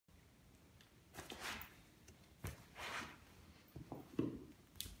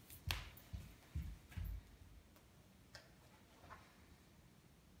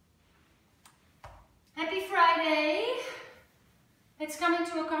Friday. Let's come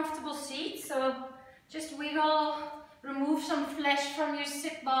into a comfortable seat. So just wiggle, remove some flesh from your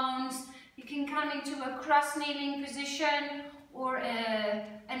sit bones. You can come into a cross kneeling position or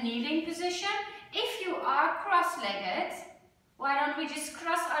a kneeling position. If you are cross-legged, why don't we just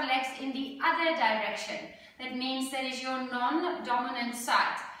cross our legs in the other direction? That means that is your non-dominant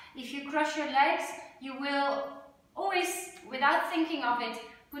side. If you cross your legs, you will always, without thinking of it,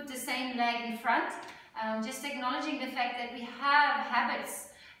 put the same leg in front. Just acknowledging the fact that we have habits.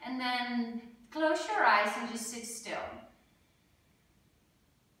 And then close your eyes and just sit still.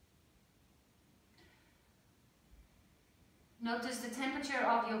 Notice the temperature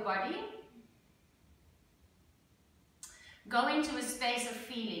of your body. Go into a space of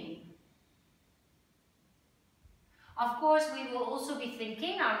feeling. Of course, we will also be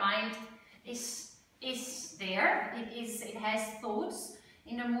thinking. Our mind is there. It has thoughts.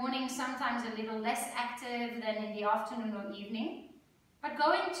 In the morning, sometimes a little less active than in the afternoon or evening. But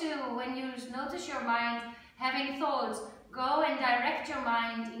go into, when you notice your mind having thoughts, go and direct your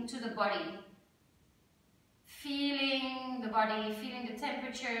mind into the body. Feeling the body, feeling the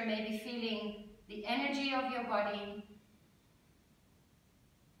temperature, maybe feeling the energy of your body.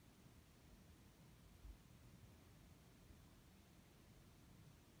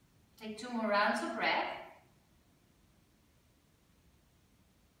 Take 2 more rounds of breath.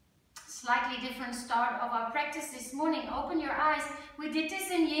 Slightly different start of our practice this morning. Open your eyes. We did this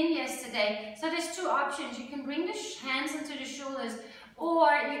in yin yesterday. So there's 2 options. You can bring the hands into the shoulders, or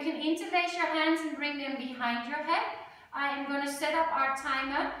you can interlace your hands and bring them behind your head. I am going to set up our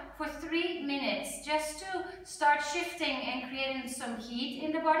timer for 3 minutes just to start shifting and creating some heat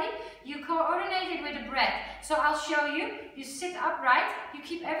in the body. You coordinate it with the breath. So I'll show you. You sit upright, you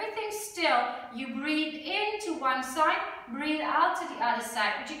keep everything still, you breathe in to one side, breathe out to the other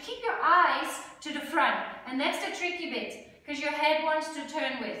side, but you keep your eyes to the front. And that's the tricky bit, because your head wants to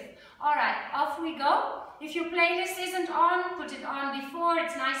turn with. Alright, off we go. If your playlist isn't on, put it on before.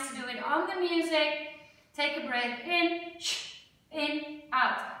 It's nice to do it on the music. Take a breath in,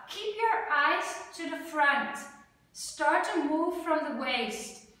 out. Keep your eyes to the front. Start to move from the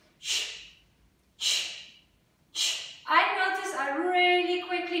waist. I notice I really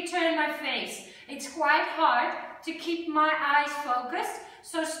quickly turn my face. It's quite hard to keep my eyes focused.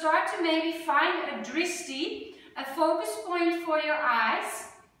 So start to maybe find a drishti, a focus point for your eyes.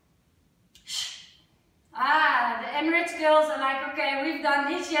 The Emirates girls are like, okay, we've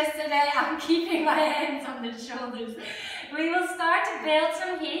done this yesterday, I'm keeping my hands on the shoulders. We will start to build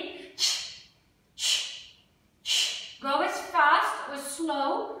some heat. Go as fast or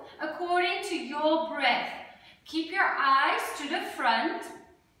slow according to your breath. Keep your eyes to the front.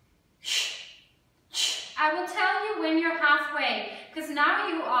 I will tell you when you're halfway, because now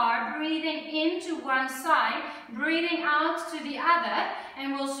you are breathing into one side, breathing out to the other,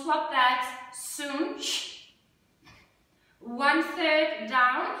 and we'll swap that soon. 1/3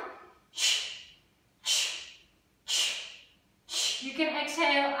 down. You can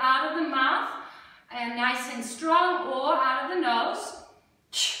exhale out of the mouth, nice and strong, or out of the nose.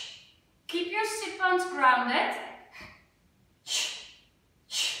 Keep your sit bones grounded.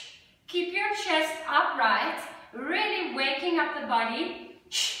 Keep your chest upright, really waking up the body.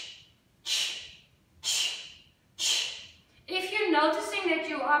 If you're noticing that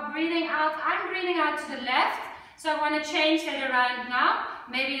you are breathing out, I'm breathing out to the left, so I want to change that around now.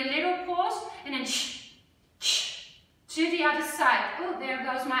 Maybe a little pause, and then to the other side. Oh, there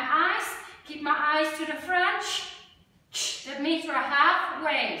goes my eyes. Keep my eyes to the front. That means we're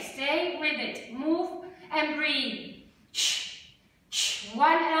halfway. Stay with it. Move and breathe.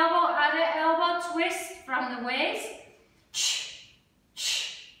 One elbow, other elbow, twist from the waist.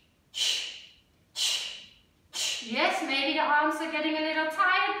 Yes, maybe the arms are getting a little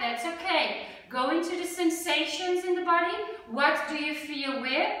tired, that's okay. Go into the sensations in the body. What do you feel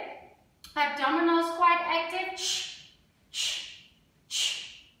where? Abdominals quite active.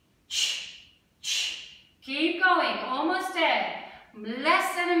 Keep going, almost there.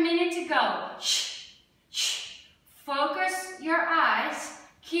 Less than a minute to go. Focus your eyes.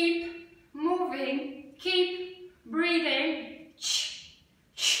 Keep moving. Keep breathing.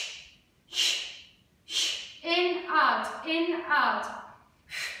 In, out, in, out.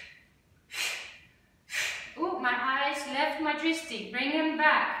 Oh, my eyes left my drishti. Bring them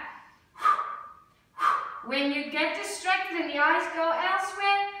back. When you get distracted and the eyes go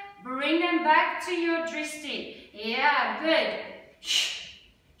elsewhere, bring them back to your drishti. Yeah, good.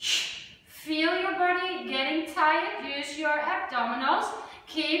 Feel your body getting tired. Use your abdominals.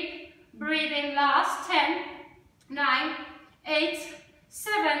 Keep breathing. Last 10, 9, 8,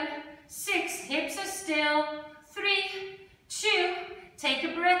 7, 6, hips are still, 3, 2, take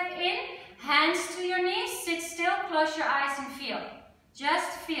a breath in, hands to your knees, sit still, close your eyes and feel.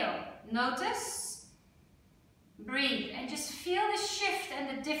 Just feel, notice, breathe, and just feel the shift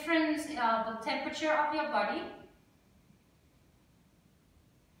and the difference of the temperature of your body.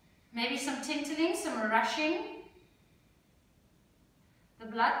 Maybe some tingling, some rushing. The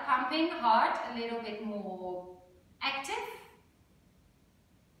blood pumping, heart a little bit more active.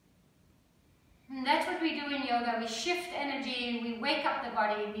 And that's what we do in yoga. We shift energy, we wake up the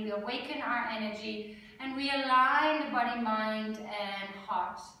body, we awaken our energy, and we align the body, mind, and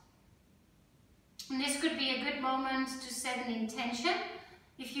heart. And this could be a good moment to set an intention.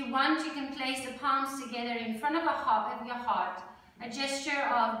 If you want, you can place the palms together in front of your heart. A gesture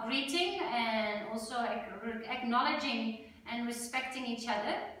of greeting and also acknowledging and respecting each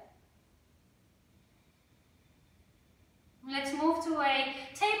other. Let's move to a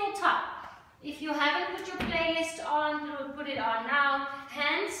tabletop. If you haven't put your playlist on, put it on now.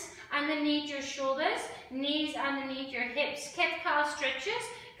 Hands underneath your shoulders, knees underneath your hips. Cat-cow stretches.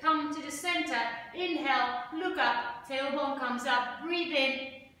 Come to the center. Inhale, look up, tailbone comes up, breathe in,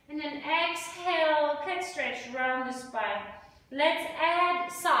 and then exhale, cat stretch round the spine. Let's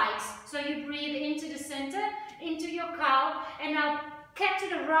add sides. So you breathe into the center, into your cow, and now cat to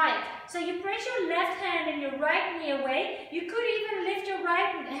the right. So you press your left hand and your right knee away. You could even lift your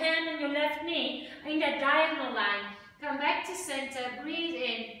right hand and your left knee in that diagonal line. Come back to center, breathe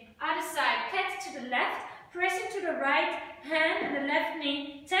in, other side, cat to the left, press into the right hand and the left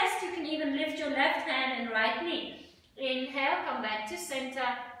knee. Test, you can even lift your left hand and right knee. Inhale, come back to center.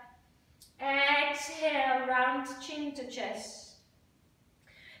 Exhale, round chin to chest.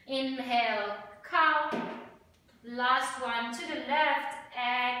 Inhale, cow. Last one to the left.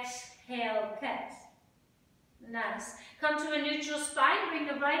 Exhale, cat. Nice. Come to a neutral spine. Bring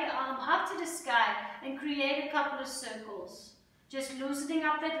the right arm up to the sky and create a couple of circles. Just loosening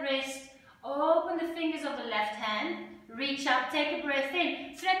up that wrist. Open the fingers of the left hand. Reach up, take a breath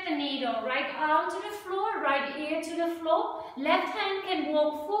in. Thread the needle. Right arm to the floor, right ear to the floor. Left hand can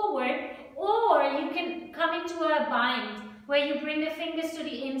walk forward, or you can come into a bind where you bring the fingers to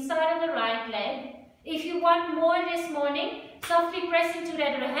the inside of the right leg. If you want more this morning, softly press into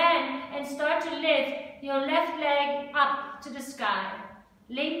that hand and start to lift your left leg up to the sky.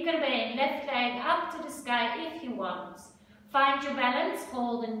 Linkerbeen, left leg up to the sky if you want. Find your balance,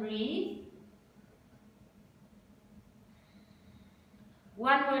 hold and breathe.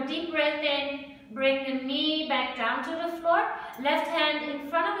 One more deep breath in. Bring the knee back down to the floor. Left hand in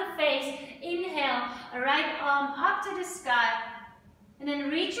front of the face. Inhale, right arm up to the sky. And then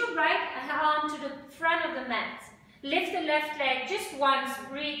reach your right arm to the front of the mat. Lift the left leg just once.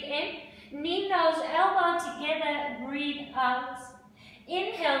 Breathe in. Knee, nose, elbow together. Breathe out.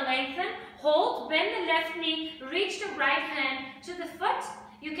 Inhale, lengthen. Hold. Bend the left knee. Reach the right hand to the foot.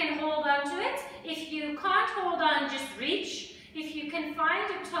 You can hold on to it. If you can't hold on, just reach. If you can find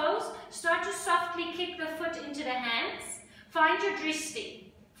your toes, start to softly kick the foot into the hands. Find your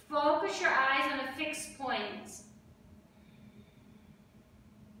drishti. Focus your eyes on a fixed point.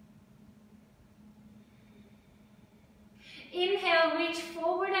 Inhale, reach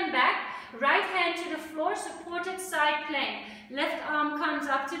forward and back. Right hand to the floor, supported side plank. Left arm comes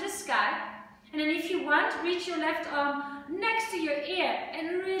up to the sky. And then if you want, reach your left arm next to your ear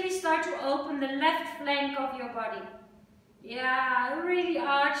and really start to open the left flank of your body. Yeah, really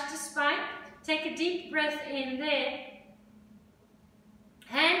arch the spine. Take a deep breath in there.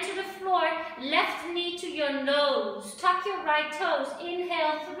 Hand to the floor, left knee to your nose. Tuck your right toes.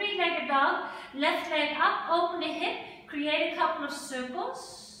 Inhale, three-legged dog. Left leg up, open the hip. Create a couple of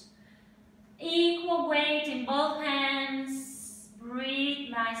circles. Equal weight in both hands. Breathe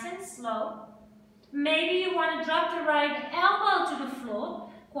nice and slow. Maybe you want to drop the right elbow to the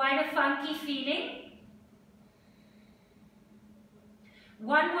floor. Quite a funky feeling.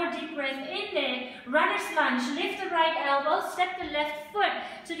 One more deep breath in there. Runner's lunge. Lift the right elbow. Step the left foot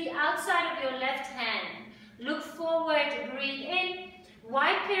to the outside of your left hand. Look forward. Breathe in.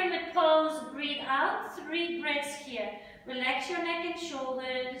 Wide pyramid pose. Breathe out. 3 breaths here. Relax your neck and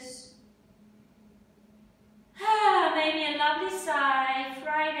shoulders. Maybe a lovely sigh.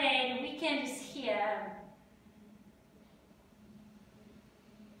 Friday. The weekend is here.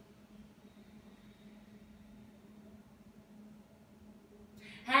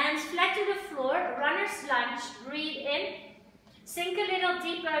 Hands flat to the floor, runner's lunge, breathe in. Sink a little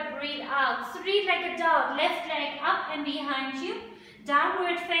deeper, breathe out. 3-legged dog, left leg up and behind you.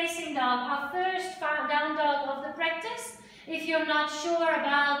 Downward facing dog, our first down dog of the practice. If you're not sure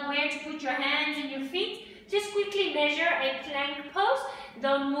about where to put your hands and your feet, just quickly measure a plank pose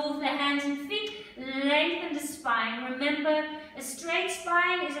Don't move the hands and feet. Lengthen the spine. Remember, a straight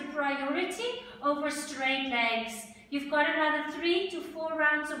spine is a priority over straight legs. You've got another 3 to 4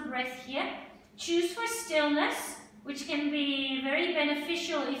 rounds of breath here. Choose for stillness, which can be very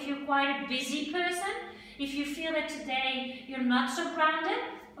beneficial if you're quite a busy person. If you feel that today you're not so grounded,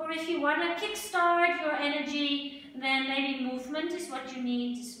 or if you want to kickstart your energy, then maybe movement is what you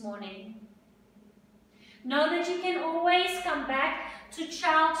need this morning. Know that you can always come back to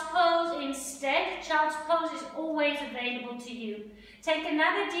child's pose instead. Child's pose is always available to you. Take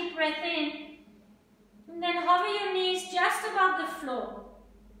another deep breath in, and then hover your knees just above the floor.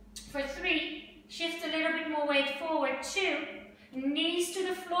 For 3, shift a little bit more weight forward. 2, knees to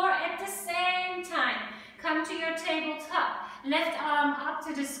the floor at the same time. Come to your tabletop. Left arm up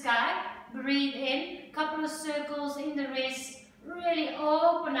to the sky. Breathe in. Couple of circles in the wrist. Really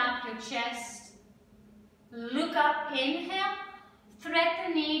open up your chest. Look up. Inhale. Thread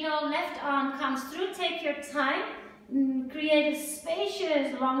the needle. Left arm comes through. Take your time. Create a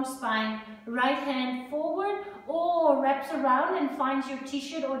spacious long spine. Right hand forward or wraps around and finds your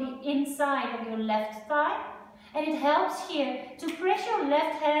t-shirt or the inside of your left thigh. And it helps here to press your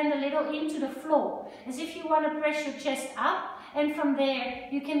left hand a little into the floor, as if you want to press your chest up, and from there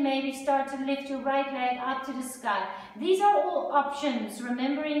you can maybe start to lift your right leg up to the sky. These are all options.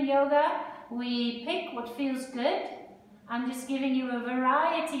 Remember, in yoga, we pick what feels good. I'm just giving you a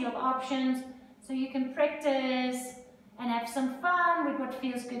variety of options so you can practice and have some fun with what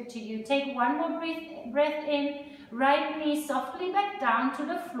feels good to you. Take one more breath in. Right knee softly back down to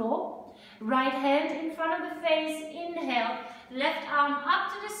the floor. Right hand in front of the face, inhale, left arm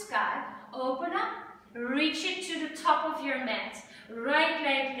up to the sky, open up, reach it to the top of your mat. Right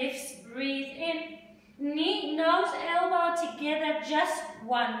leg lifts, breathe in, knee, nose, elbow together just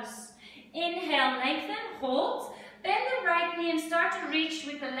once. Inhale, lengthen, hold, bend the right knee and start to reach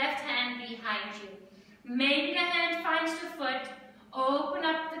with the left hand behind you. Maybe the hand finds the foot, open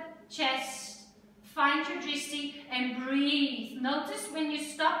up the chest, find your drishti and breathe. Notice when you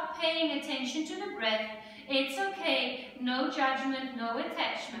stop paying attention to the breath, it's okay, no judgment, no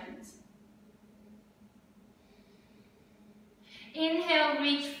attachment. Inhale,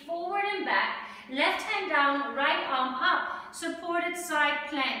 reach forward and back, left hand down, right arm up, supported side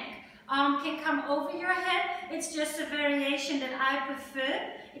plank. Arm can come over your head, it's just a variation that I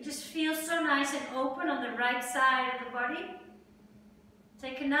prefer. It just feels so nice and open on the right side of the body.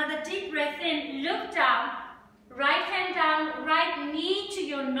 Take another deep breath in, look down, right hand down, right knee to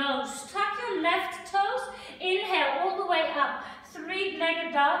your nose. Tuck your left toes, inhale all the way up.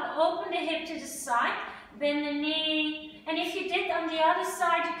 3-legged dog, open the hip to the side, bend the knee. And if you did on the other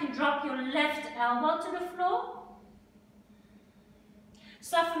side, you can drop your left elbow to the floor.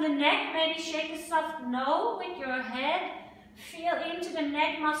 Soften the neck, maybe shake a soft no with your head. Feel into the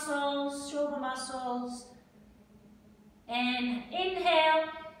neck muscles, shoulder muscles. And inhale,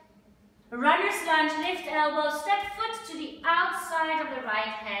 runner's lunge, lift elbow, step foot to the outside of the right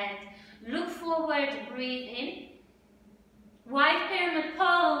hand. Look forward, breathe in. Wide pyramid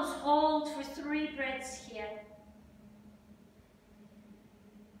pose, hold for 3 breaths here.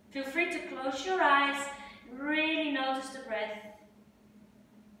 Feel free to close your eyes, really notice the breath.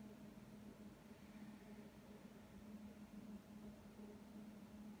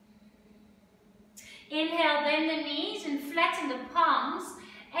 Inhale, bend the knees and flatten the palms.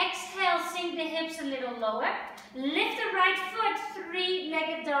 Exhale, sink the hips a little lower. Lift the right foot,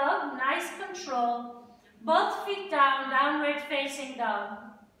 3-legged dog, nice control. Both feet down, downward facing dog.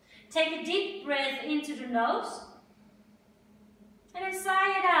 Take a deep breath into the nose. And then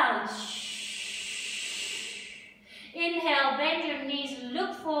sigh it out. Inhale, bend your knees,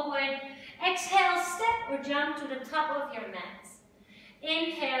 look forward. Exhale, step or jump to the top of your mat.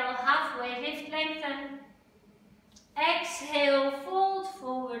 Inhale, halfway, lift, lengthen. Exhale, fold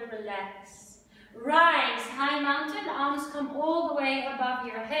forward, relax. Rise, high mountain, arms come all the way above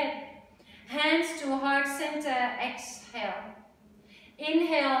your head. Hands to heart center, exhale.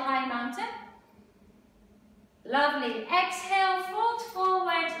 Inhale, high mountain. Lovely. Exhale, fold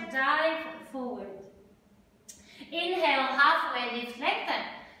forward, dive forward. Inhale, halfway, lift, lengthen.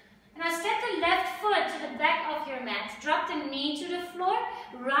 Now step the left foot to the back of your mat. Drop the knee to the floor.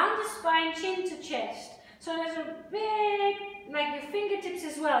 Round the spine, chin to chest. So there's a big, like your fingertips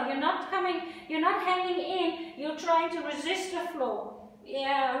as well. You're not hanging in. You're trying to resist the floor.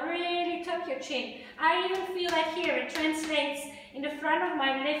 Yeah, really tuck your chin. I even feel that here. It translates in the front of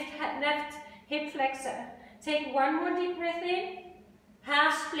my left hip flexor. Take one more deep breath in.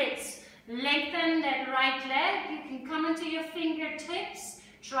 Half splits. Lengthen that right leg. You can come into your fingertips.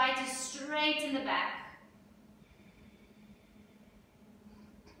 Try to straighten the back.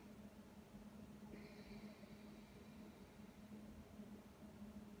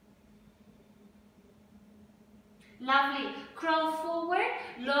 Lovely. Crawl forward,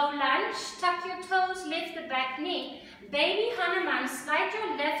 low lunge, tuck your toes, lift the back knee. Baby Hanuman, slide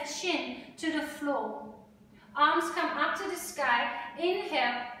your left shin to the floor. Arms come up to the sky.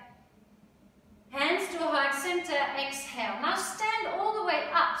 Inhale. Hands to heart center. Exhale. Now stand all the way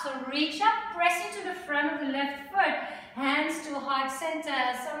up. So reach up, press into the front of the left foot. Hands to heart center.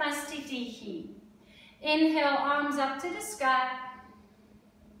 Samastitihi. Inhale, arms up to the sky.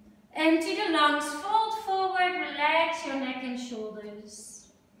 Empty the lungs, fold forward, relax your neck and shoulders.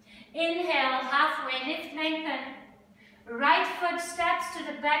 Inhale, halfway, lift, lengthen. Right foot steps to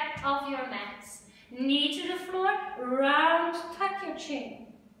the back of your mat. Knee to the floor, round, tuck your chin.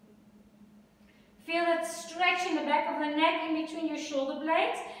 Feel that stretch in the back of the neck in between your shoulder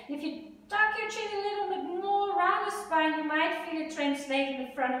blades. If you tuck your chin a little bit more around the spine, you might feel it translate in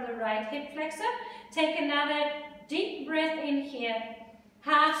the front of the right hip flexor. Take another deep breath in here.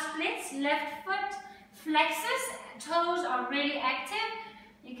 Half splits, left foot flexes, toes are really active.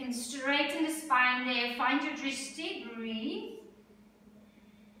 You can straighten the spine there. Find your drishti, breathe.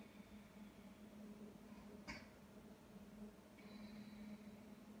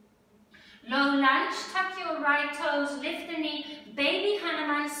 Low lunge, tuck your right toes, lift the knee. Baby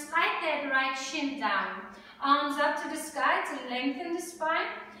Hanuman, slide that right shin down. Arms up to the sky to lengthen the spine.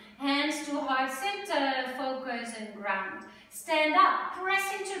 Hands to heart center, focus and ground. Stand up, press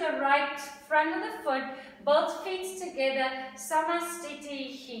into the right front of the foot, both feet together,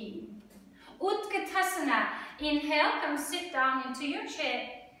 Samastitihi. Utkatasana, inhale, come sit down into your chair.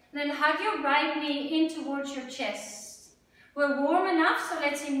 Then hug your right knee in towards your chest. We're warm enough, so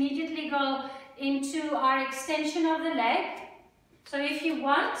let's immediately go into our extension of the leg. So if you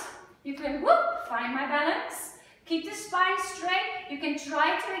want, you can find my balance. Keep the spine straight. You can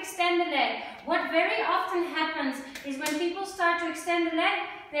try to extend the leg. What very often happens is when people start to extend the leg,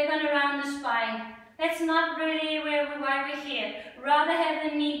 they're going to round the spine. That's not really why we're here. Rather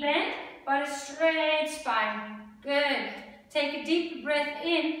have the knee bent, but a straight spine. Good. Take a deep breath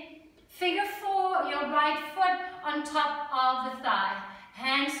in. Figure 4, your right foot on top of the thigh.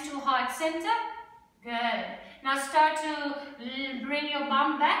 Hands to heart center. Good. Now start to bring your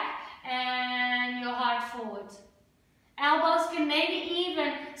bum back and your heart forward. Elbows can maybe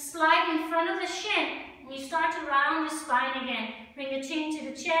even slide in front of the shin. And you start to round the spine again. Bring the chin to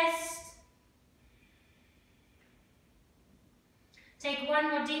the chest. Take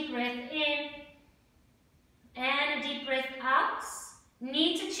one more deep breath in. And a deep breath out.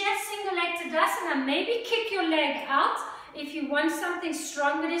 Knee to chest, single leg Tadasana. Maybe kick your leg out if you want something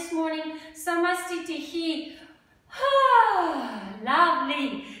stronger this morning. Samastitihi.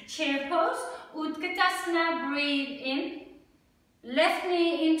 Lovely. Chair pose. Utkatasana, breathe in. Left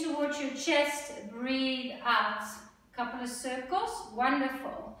knee in towards your chest, breathe out. Couple of circles,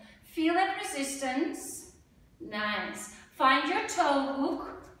 wonderful. Feel that resistance. Nice. Find your toe hook.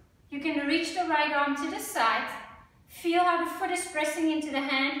 You can reach the right arm to the side. Feel how the foot is pressing into the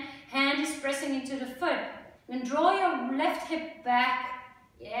hand. Hand is pressing into the foot. Then draw your left hip back.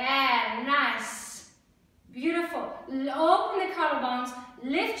 Yeah, nice. Beautiful. Open the collarbones.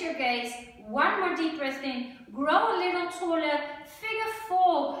 Lift your gaze. One more deep breath in. Grow a little taller. Figure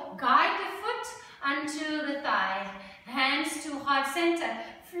 4. Guide the foot onto the thigh. Hands to heart center.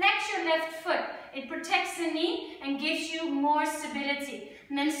 Flex your left foot. It protects the knee and gives you more stability.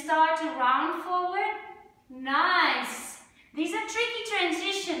 And then start to round forward. Nice. These are tricky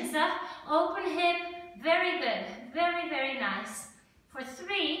transitions. Open hip. Very good. Very, very nice. For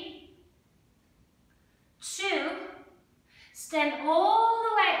 3, 2, stand all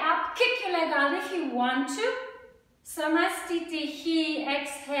the way up. Kick your leg out if you want to. Samastitihi.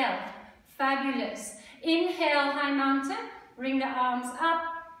 Exhale. Fabulous. Inhale, high mountain. Bring the arms up.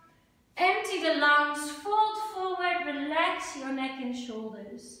 Empty the lungs. Fold forward. Relax your neck and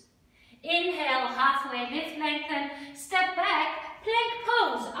shoulders. Inhale, halfway, lift, lengthen. Step back. Plank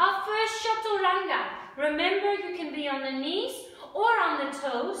pose. Our first chaturanga. Remember, you can be on the knees or on the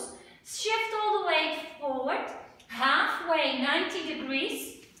toes. Shift all the way forward. Halfway, 90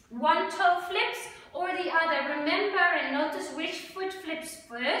 degrees. One toe flips or the other. Remember and notice which foot flips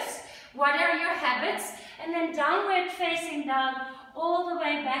first. What are your habits? And then downward facing dog all the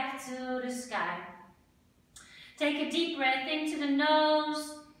way back to the sky. Take a deep breath into the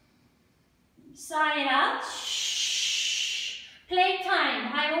nose. Sigh it out. Shh.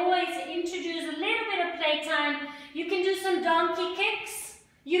 Playtime. I always introduce a little bit of playtime. You can do some donkey kicks.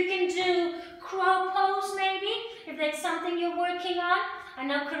 You can do crow pose maybe, if that's something you're working on. I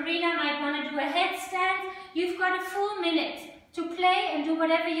know Karina might want to do a headstand. You've got a full minute to play and do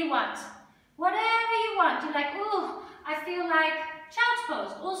whatever you want. Whatever you want. You're like, ooh, I feel like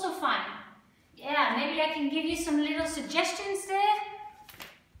child's pose. Also fine. Yeah, maybe I can give you some little suggestions there.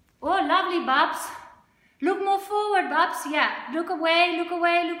 Oh, lovely, Bubs. Look more forward, Bubs. Yeah, look away, look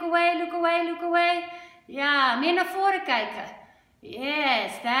away, look away, look away, look away. Ja, meer naar voren kijken.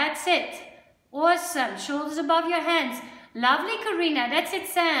 Yes, that's it. Awesome. Shoulders above your hands. Lovely, Karina. That's it,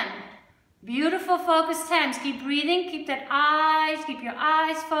 Sam. Beautiful focused hands. Keep breathing. Keep keep your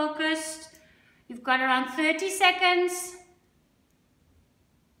eyes focused. You've got around 30 seconds.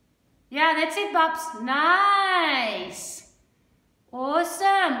 Yeah, that's it, Bubs. Nice.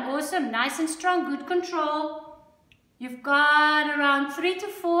 Awesome. Awesome. Nice and strong. Good control. You've got around 3 to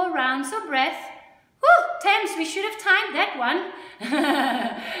 4 rounds of breath. Woo, Thames, we should have timed that one.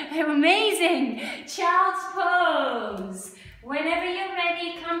 Amazing. Child's pose. Whenever you're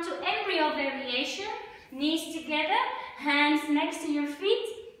ready, come to embryo variation. Knees together, hands next to your feet.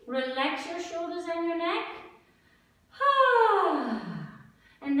 Relax your shoulders and your neck.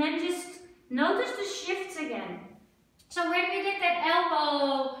 And then just notice the shifts again. So when we did that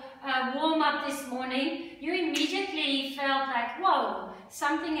elbow warm-up this morning, you immediately felt like, whoa,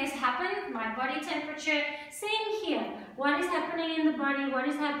 something has happened, my body temperature. Same here. What is happening in the body? What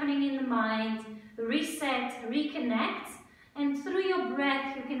is happening in the mind? Reset, reconnect. And through your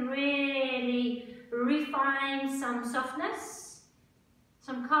breath, you can really refine some softness,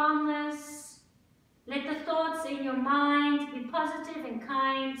 some calmness. Let the thoughts in your mind be positive and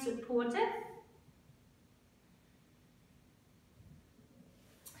kind, supportive.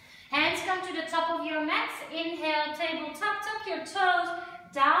 Hands come to the top of your mat. Inhale, tabletop. Tuck your toes.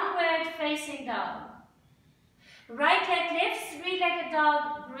 Downward facing dog. Right leg lifts. Three-legged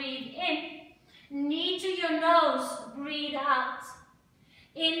dog. Breathe in. Knee to your nose. Breathe out.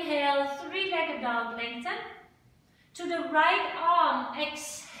 Inhale, three-legged dog. Lengthen. To the right arm.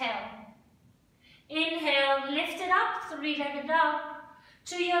 Exhale. Inhale, lift it up. Three-legged dog.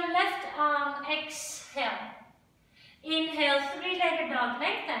 To your left arm. Exhale. Inhale, three-legged dog.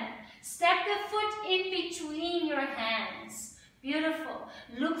 Lengthen. Step the foot in between your hands. Beautiful.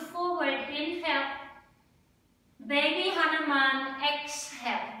 Look forward. Inhale. Baby Hanuman.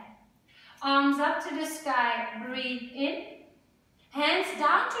 Exhale. Arms up to the sky. Breathe in. Hands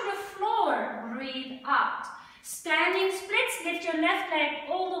down to the floor. Breathe out. Standing splits. Lift your left leg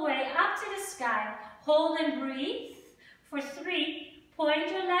all the way up to the sky. Hold and breathe. For 3.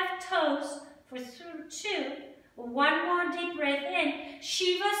 Point your left toes. For 2. One more deep breath in.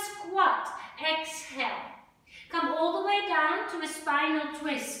 Shiva squat. Exhale. Come all the way down to a spinal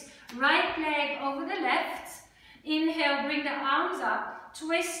twist. Right leg over the left. Inhale, bring the arms up.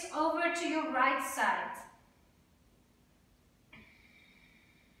 Twist over to your right side.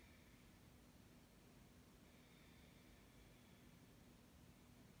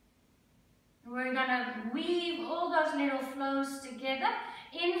 We're gonna weave all those little flows together.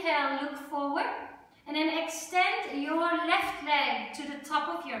 Inhale, look forward. And then extend your left leg to the top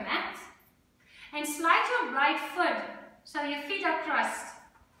of your mat. And slide your right foot so your feet are crossed.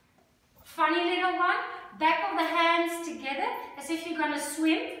 Funny little one. Back of the hands together as if you're going to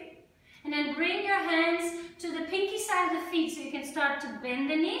swim. And then bring your hands to the pinky side of the feet so you can start to bend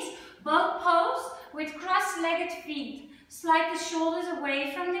the knees. Both pose with cross-legged feet. Slide the shoulders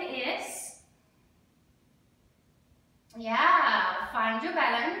away from the ears. Yeah, find your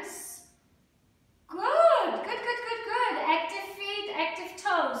balance. Good, good, good, good, good. Active feet, active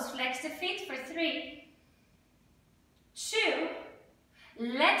toes. Flex the feet for 3, 2.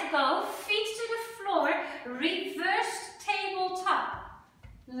 Let go. Feet to the floor. Reverse tabletop.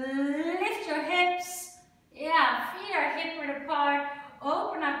 Lift your hips. Yeah, feet are hip width apart.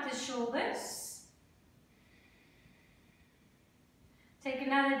 Open up the shoulders. Take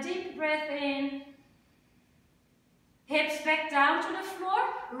another deep breath in. Hips back down to the floor.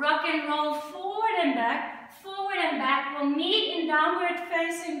 Rock and roll forward and back. Forward and back. We'll meet in downward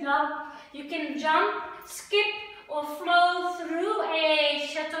facing dog. You can jump, skip, or flow through a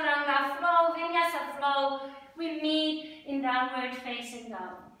chaturanga flow, vinyasa flow. We meet in downward facing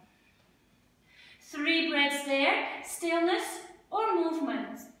dog. 3 breaths there. Stillness or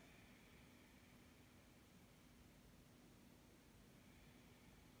movement.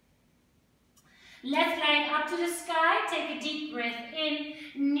 Left leg up to the sky. Take a deep breath in.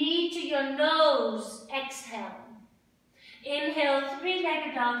 Knee to your nose. Exhale. Inhale,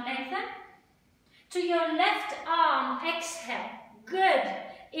 three-legged dog. Lengthen. To your left arm. Exhale. Good.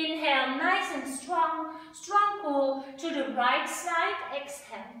 Inhale, nice and strong. Strong pull to the right side.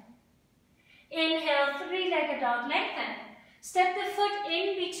 Exhale. Inhale, three-legged dog. Lengthen. Step the foot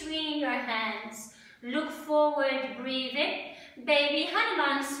in between your hands. Look forward. Breathe in. Baby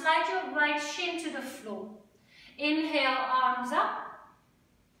Hanuman, slide your right shin to the floor. Inhale, arms up.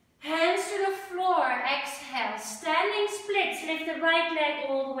 Hands to the floor. the right leg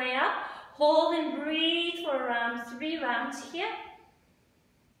all the way up. Hold and breathe for around 3 rounds here.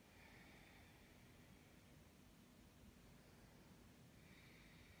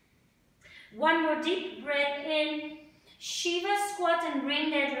 One more deep breath in. Shiva squat and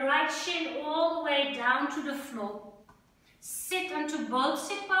bring that right shin all the way down to the floor. Sit onto both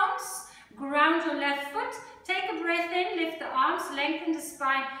sit bones. Ground your left foot. Take a breath in. Lift the arms. Lengthen the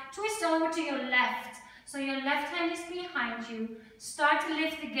spine. Twist over to your left. So your left hand is behind you. Start to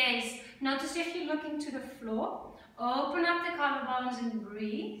lift the gaze. Notice if you're looking to the floor. Open up the collarbones and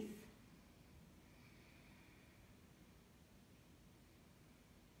breathe.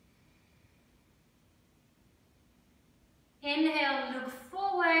 Inhale, look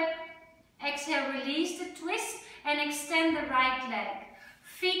forward. Exhale, release the twist and extend the right leg.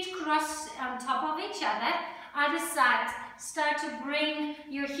 Feet cross on top of each other. Other side. Start to bring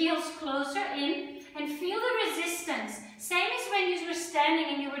your heels closer in and feel the resistance. Same as when you were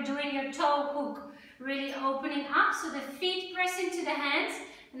standing and you were doing your toe hook. Really opening up so the feet press into the hands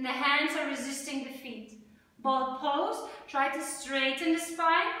and the hands are resisting the feet. Ball pose. Try to straighten the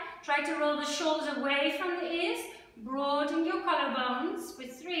spine. Try to roll the shoulders away from the ears. Broaden your collarbones for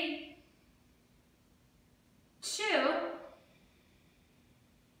 3, 2,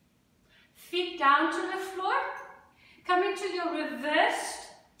 feet down to the floor, come into your reversed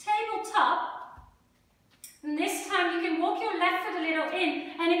tabletop, and this time you can walk your left foot a little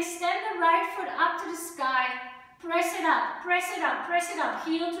in and extend the right foot up to the sky, press it up, press it up, press it up,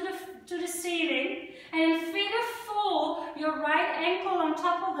 heel to the ceiling, and then figure 4, your right ankle on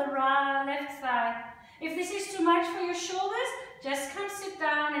top of the left thigh. If this is too much for your shoulders, just come sit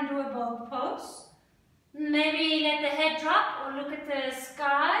down and do a bow pose. Maybe let the head drop or look at the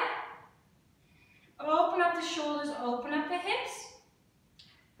sky. Open up the shoulders, open up the hips.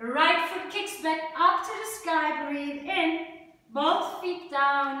 Right foot kicks back up to the sky, breathe in. Both feet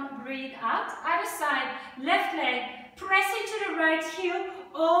down, breathe out. Other side, left leg, press into the right heel,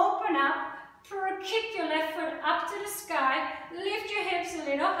 open up. Kick your left foot up to the sky, lift your hips a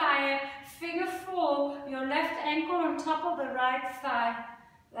little higher, figure 4, your left ankle on top of the right thigh.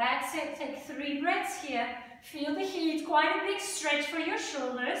 That's it, take 3 breaths here. Feel the heat, quite a big stretch for your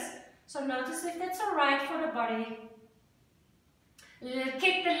shoulders. So notice if that's alright for the body.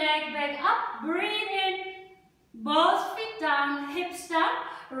 Kick the leg back up, breathe in, both feet down, hips down,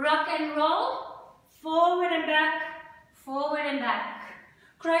 rock and roll, forward and back, forward and back.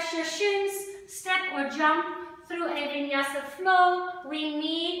 Crush your shins, step or jump through a Vinyasa flow. We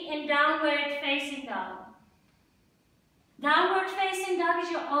meet in downward facing dog. Downward facing dog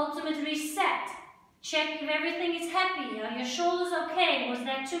is your ultimate reset. Check if everything is happy. Are your shoulders okay? Was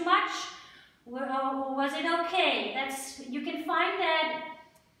that too much? Or was it okay? You can find that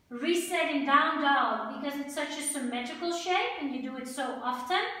reset in down dog because it's such a symmetrical shape and you do it so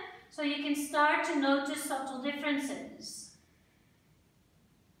often. So you can start to notice subtle differences.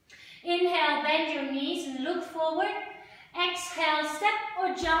 Inhale, bend your knees and look forward. Exhale, step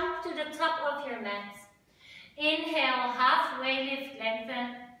or jump to the top of your mat. Inhale, halfway lift,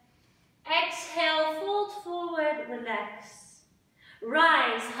 lengthen. Exhale, fold forward, relax.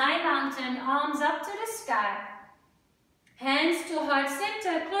 Rise, high mountain, arms up to the sky. Hands to heart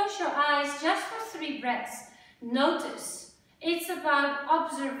center, close your eyes just for 3 breaths. Notice, it's about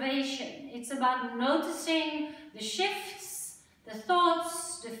observation. It's about noticing the shifts, the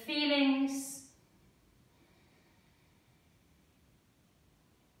thoughts, the feelings.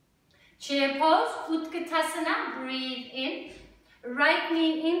 Chair pose, Utkatasana, breathe in. Right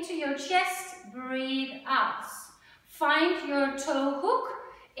knee into your chest, breathe out. Find your toe hook.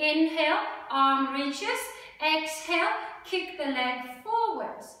 Inhale, arm reaches. Exhale, kick the leg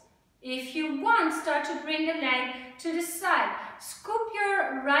forwards. If you want, start to bring the leg to the side. Scoop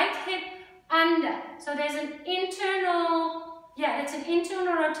your right hip under. So there's an internal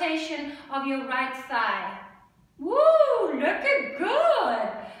rotation of your right thigh. Woo, looking good.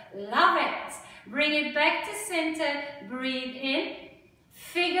 Love it. Bring it back to center. Breathe in.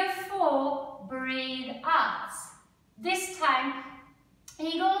 Figure 4. Breathe out. This time,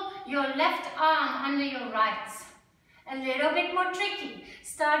 eagle your left arm under your right. A little bit more tricky.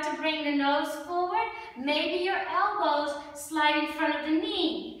 Start to bring the nose forward. Maybe your elbows slide in front of the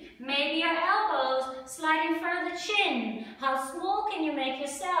knee. Maybe your elbows slide in front of the chin. How small can you make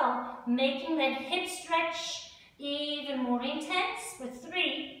yourself? Making that hip stretch even more intense for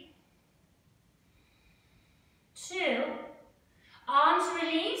 3, 2, arms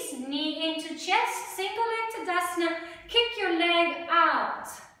release, knee into chest, single leg Tadasana, kick your leg out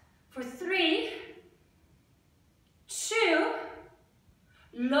for 3, 2,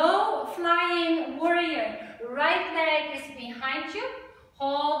 low flying warrior, right leg is behind you.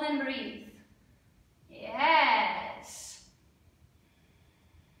 Hold and breathe. Yes.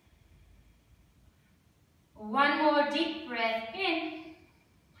 One more deep breath in.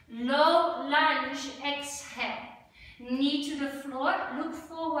 Low lunge, exhale. Knee to the floor, look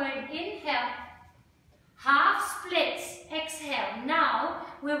forward, inhale. Half splits, exhale. Now,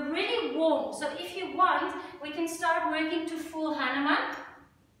 we're really warm, so if you want, we can start working to full Hanuman.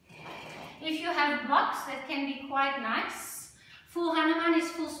 If you have blocks, that can be quite nice. Full Hanuman is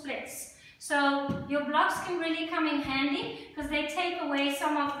full splits. So your blocks can really come in handy because they take away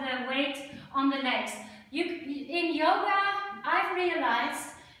some of the weight on the legs. In yoga, I've realized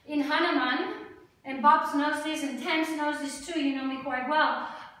in Hanuman, and Bobs knows this and Tams knows this too, you know me quite well,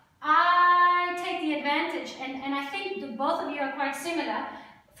 I take the advantage, and I think that both of you are quite similar,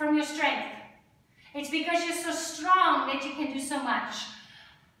 from your strength. It's because you're so strong that you can do so much.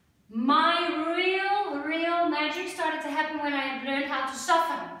 My real magic started to happen when I learned how to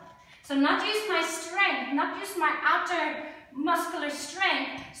soften. So not use my strength, not use my outer muscular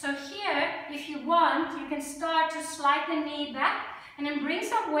strength. So here, if you want, you can start to slide the knee back and then bring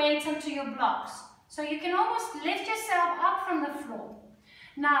some weight onto your blocks. So you can almost lift yourself up from the floor.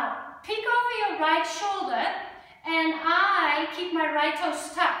 Now, peek over your right shoulder and I keep my right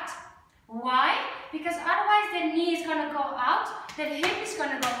toes tucked. Why? Because otherwise the knee is going to go out, the hip is going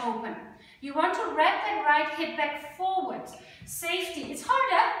to go open. You want to wrap that right hip back forward. Safety. It's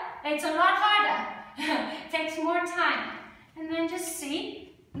harder. It's a lot harder. It takes more time. And then just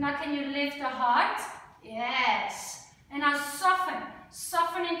see. Now can you lift the heart? Yes. And now soften.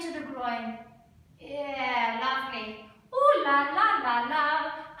 Soften into the groin. Yeah, lovely. Ooh la la la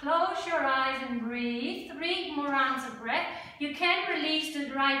la. Close your eyes and breathe. 3 more rounds of breath. You can release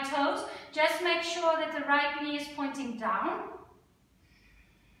the right toes. Just make sure that the right knee is pointing down.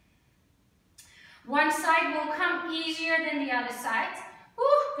 One side will come easier than the other side.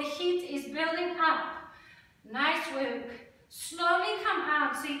 Ooh, the heat is building up. Nice work. Slowly come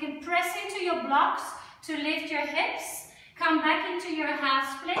out so you can press into your blocks to lift your hips. Come back into your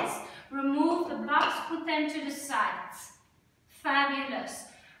half splits. Remove the blocks, put them to the sides. Fabulous.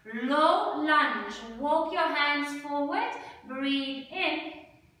 Low lunge. Walk your hands forward. Breathe in.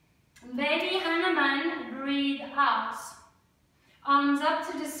 Baby Hanuman. Breathe out. Arms up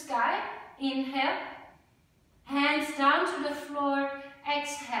to the sky. Inhale. Hands down to the floor.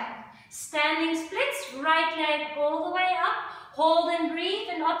 Exhale. Standing splits. Right leg all the way up. Hold and breathe.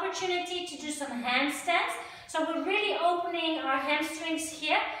 An opportunity to do some handstands. So we're really opening our hamstrings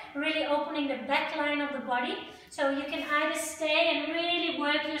here. Really opening the back line of the body. So you can either stay and really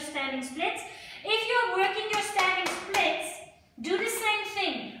work your standing splits. If you're working your standing splits, do the same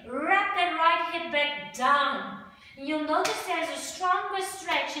thing. Wrap that right hip back down. And you'll notice there's a stronger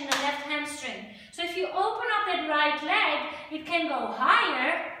stretch in the left hamstring. So if you open up that right leg, it can go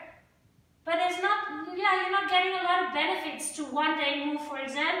higher, but there's not, you're not getting a lot of benefits to one day move, for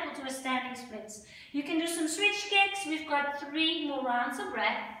example, to a standing splits. You can do some switch kicks. We've got 3 more rounds of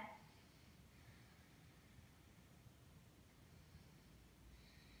breath.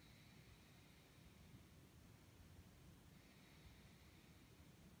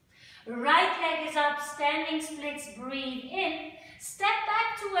 Right leg is up, standing splits, breathe in. Step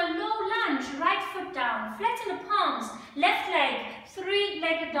back to a low lunge, right foot down, flatten the palms. Left leg,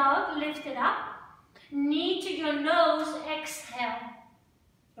 3-legged dog, lift it up. Knee to your nose, exhale.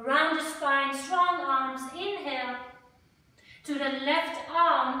 Round the spine, strong arms, inhale. To the left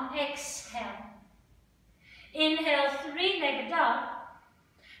arm, exhale. Inhale, 3-legged dog.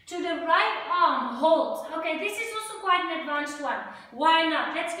 To the right arm, hold. Okay, this is also quite an advanced one. Why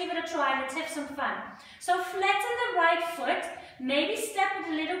not? Let's give it a try. Let's have some fun. So flatten the right foot. Maybe step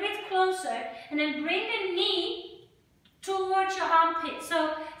it a little bit closer. And then bring the knee towards your armpit.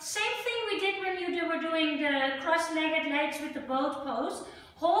 So same thing we did when you were doing the cross-legged legs with the boat pose.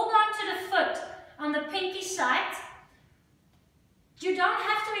 Hold on to the foot on the pinky side. You don't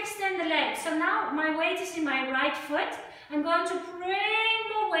have to extend the leg. So now my weight is in my right foot. I'm going to bring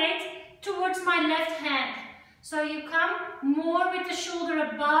more weight towards my left hand. So you come more with the shoulder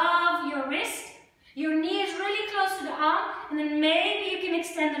above your wrist. Your knee is really close to the arm, and then maybe you can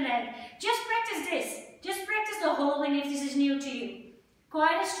extend the leg. Just practice this. Just practice the holding if this is new to you.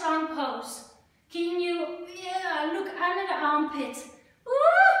 Quite a strong pose. Can you, look under the armpit.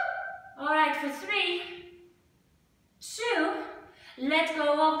 Woo! All right, for 3, 2, let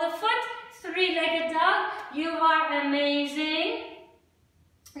go of the foot. 3-legged dog. You are amazing.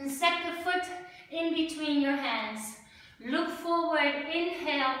 And set the foot in between your hands. Look forward.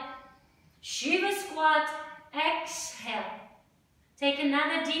 Inhale. Shiva squat. Exhale. Take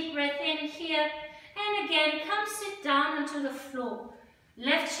another deep breath in here. And again, come sit down onto the floor.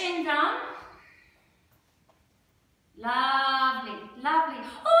 Left shin down. Lovely, lovely.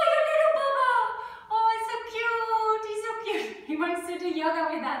 Oh, your little Baba! Oh, it's so cute. He's so cute. He wants to do yoga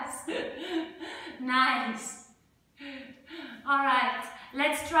with us. Nice. All right,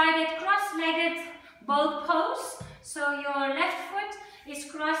 let's try that cross-legged boat pose. So your left foot is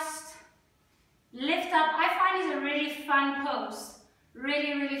crossed. Lift up. I find it's a really fun pose.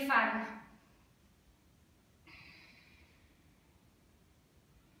 Really, really fun.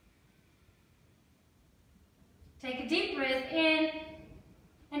 Take a deep breath in,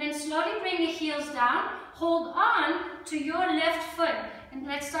 and then slowly bring the heels down. Hold on to your left foot, and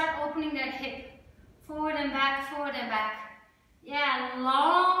let's start opening that hip. Forward and back, forward and back. Yeah,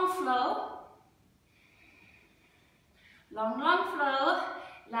 long flow. Long, long flow.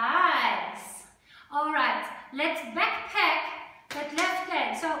 Nice. All right, let's backpack that left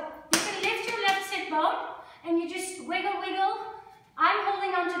leg. So you can lift your left sit bone, and you just wiggle, wiggle. I'm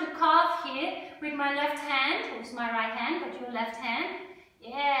holding onto the calf here with my left hand. It's my right hand, but your left hand.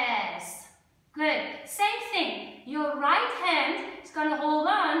 Yes. Good. Same thing. Your right hand is going to hold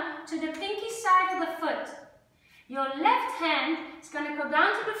on to the pinky side of the foot. Your left hand is going to go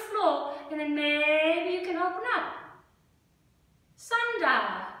down to the floor, and then maybe you can open up.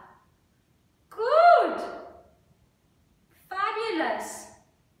 Sanda. Good. Fabulous.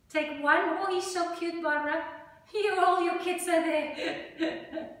 Take one. Oh, he's so cute, Barbara. Here, all your kids are there.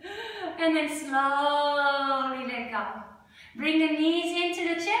 And then slowly let go. Bring the knees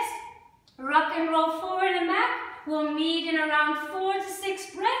into the chest. Rock and roll forward and back. We'll meet in around 4 to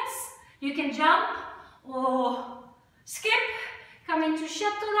 6 breaths. You can jump or skip. Come into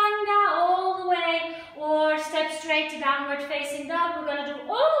Chaturanga all the way, or step straight to downward facing dog. We're going to do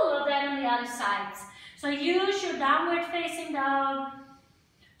all of that on the other side. So use your downward facing dog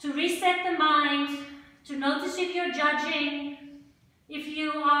to reset the mind, to notice if you're judging, if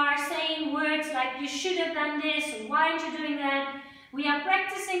you are saying words like you should have done this, or why aren't you doing that. We are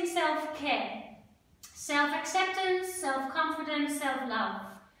practicing self-care, self-acceptance, self-confidence, self-love,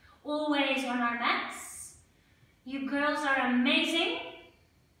 always on our mats. You girls are amazing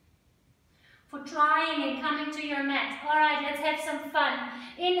for trying and coming to your mat. All right, let's have some fun.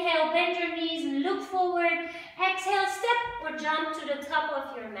 Inhale, bend your knees and look forward. Exhale, step or jump to the top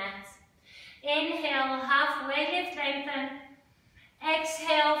of your mat. Inhale, halfway lift, lengthen.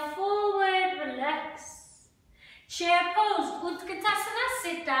 Exhale, forward, relax. Chair pose, Utkatasana,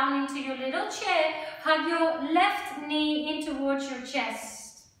 sit down into your little chair. Hug your left knee in towards your chest.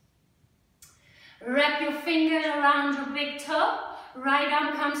 Wrap your fingers around your big toe. Right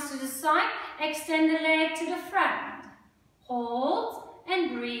arm comes to the side. Extend the leg to the front. Hold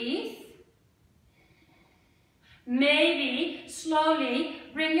and breathe. Maybe slowly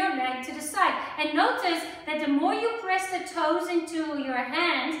bring your leg to the side. And notice that the more you press the toes into your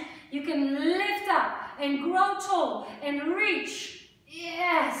hands, you can lift up and grow tall and reach.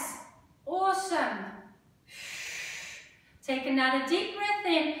 Yes. Awesome. Take another deep breath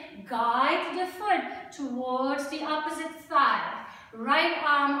in. Guide the foot towards the opposite thigh. Right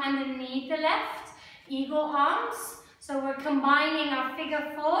arm underneath the left. Eagle arms. So we're combining our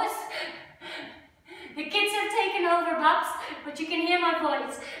figure fours. The kids have taken over, Bubs, but you can hear my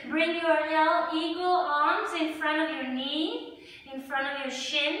voice. Bring your eagle arms in front of your knee, in front of your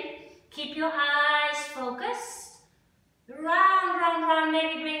shin. Keep your eyes focused. Round, round, round.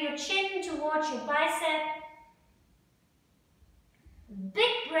 Maybe bring your chin towards your bicep.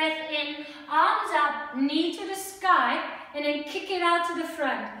 Big breath in, arms up, knee to the sky, and then kick it out to the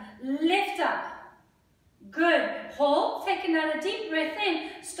front. Lift up. Good. Hold. Take another deep breath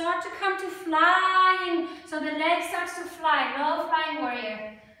in. Start to come to flying. So the leg starts to fly. Low flying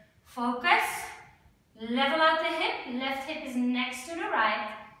warrior. Focus. Level out the hip. Left hip is next to the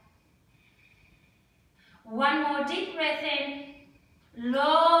right. One more deep breath in.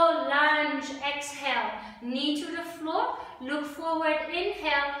 Low lunge. Exhale. Knee to the floor. Look forward.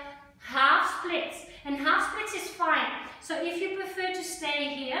 Inhale. Half splits. And half splits is fine. So if you prefer to stay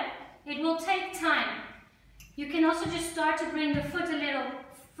here, it will take time. You can also just start to bring the foot a little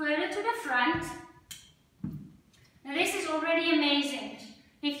further to the front. Now this is already amazing.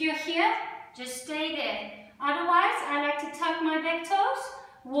 If you're here, just stay there. Otherwise, I like to tuck my back toes,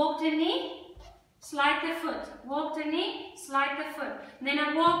 walk the knee, slide the foot. Walk the knee, slide the foot. Then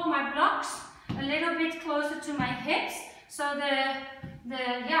I walk my blocks a little bit closer to my hips. So the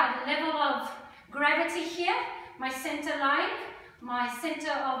level of gravity here, my center line, my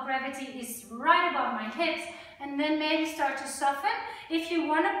center of gravity is right above my hips, and then maybe start to soften. If you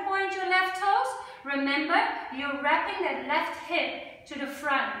want to point your left toes, remember you're wrapping that left hip to the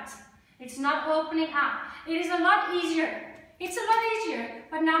front. It's not opening up. It is a lot easier. It's a lot easier,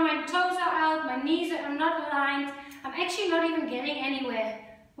 but now my toes are out, my knees are not aligned. I'm actually not even getting anywhere.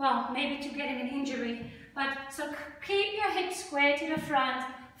 Well, maybe to getting an injury. But so keep your hips square to the front,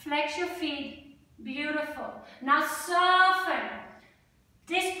 flex your feet. Beautiful. Now soften.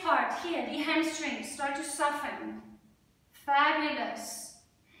 This part here, the hamstrings, start to soften. Fabulous.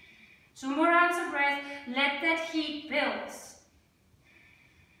 2 more rounds of breath. Let that heat build.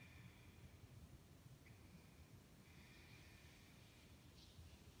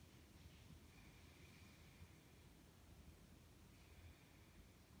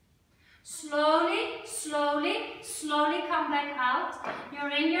 Slowly, slowly, slowly come back out.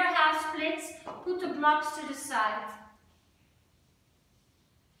 You're in your half splits. Put the blocks to the side.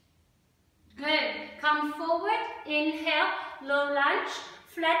 Good. Come forward. Inhale. Low lunge.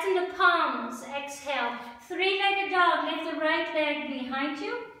 Flatten the palms. Exhale. 3-legged dog. Lift the right leg behind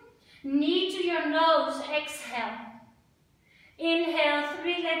you. Knee to your nose. Exhale. Inhale.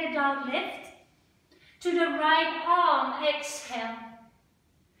 3-legged dog. Lift. To the right arm. Exhale.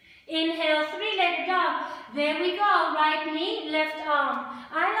 Inhale, 3-legged dog. There we go. Right knee, left arm.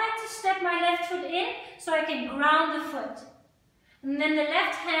 I like to step my left foot in so I can ground the foot. And then the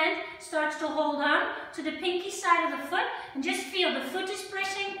left hand starts to hold on to the pinky side of the foot and just feel the foot is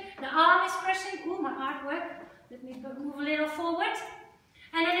pressing, the arm is pressing. Ooh, my artwork. Let me move a little forward.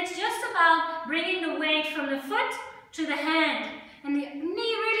 And then it's just about bringing the weight from the foot to the hand. And the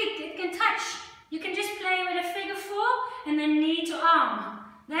knee really, it can touch. You can just play with a figure 4 and then knee to arm.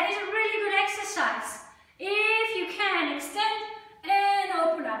 That is a really good exercise. If you can, extend and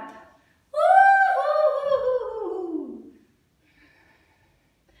open up. Woo-hoo-hoo-hoo.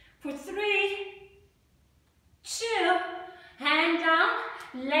 For 3, 2, hand down,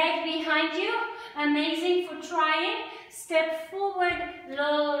 leg behind you. Amazing for trying. Step forward,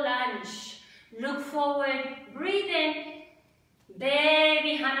 low lunge. Look forward, breathe in.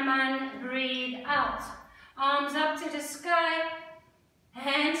 Baby Hanuman, breathe out. Arms up to the sky.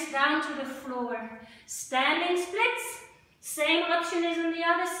 Hands down to the floor. Standing splits. Same option as on the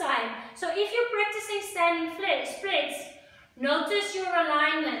other side. So if you're practicing standing splits, notice your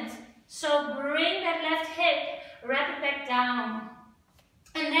alignment. So bring that left hip, wrap it back down.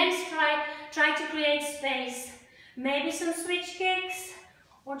 And then try to create space. Maybe some switch kicks.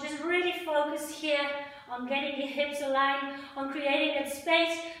 Or just really focus here on getting the hips aligned, on creating that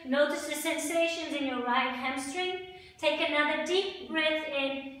space. Notice the sensations in your right hamstring. Take another deep breath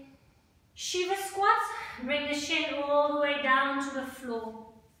in. Shiva squat. Bring the shin all the way down to the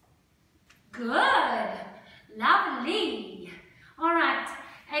floor. Good. Lovely. All right.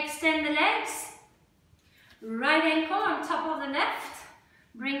 Extend the legs. Right ankle on top of the left.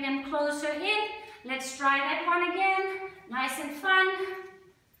 Bring them closer in. Let's try that one again. Nice and fun.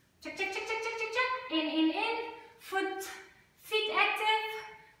 Check, check, check, check, check, check, check. In. Feet active.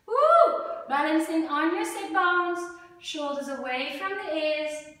 Woo! Balancing on your sit bones. Shoulders away from the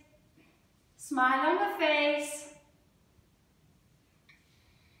ears. Smile on the face.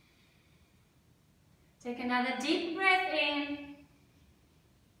 Take another deep breath in.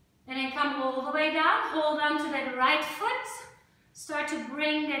 And then come all the way down. Hold on to that right foot. Start to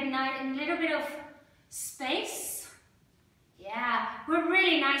bring that little bit of space. Yeah, we're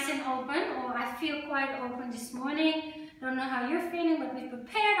really nice and open. Or I feel quite open this morning. Don't know how you're feeling, but we've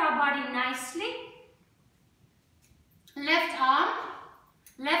prepared our body nicely. Left arm,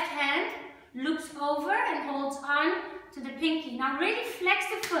 left hand looks over and holds on to the pinky. Now really flex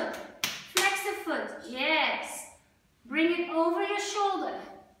the foot. Flex the foot. Yes. Bring it over your shoulder.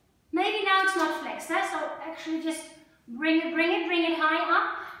 Maybe now it's not flexed, so actually just bring it high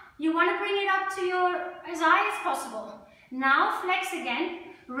up. You want to bring it up to as high as possible. Now flex again.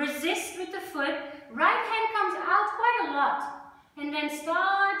 Resist with the foot. Right hand comes out quite a lot. And then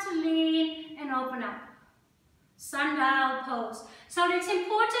start to lean and open up. Sundial pose. So it's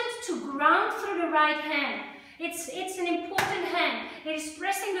important to ground through the right hand. It's an important hand. It is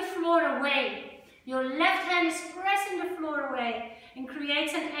pressing the floor away. Your left hand is pressing the floor away and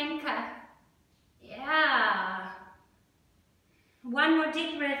creates an anchor. Yeah. One more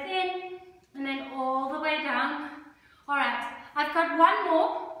deep breath in and then all the way down. All right, I've got one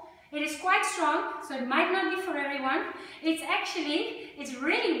more. It is quite strong, so it might not be for everyone. It's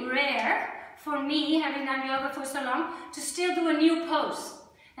really rare for me, having done yoga for so long, to still do a new pose.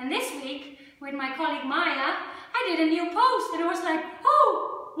 And this week, with my colleague Maya, I did a new pose and it was like,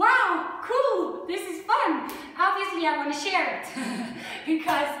 oh, wow, cool, this is fun. Obviously, I want to share it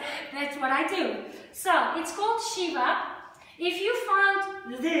because that's what I do. So, it's called Shiva. If you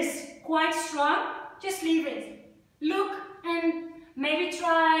found this quite strong, just leave it. Look and Maybe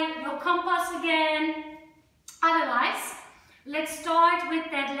try your compass again. Otherwise, let's start with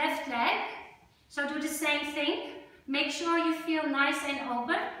that left leg. So do the same thing. Make sure you feel nice and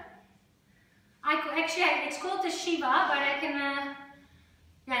open. Actually, it's called the Shiva, but I can,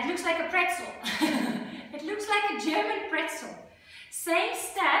 yeah, it looks like a pretzel. It looks like a German pretzel. Same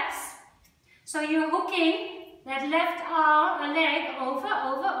steps. So you're hooking that left arm, leg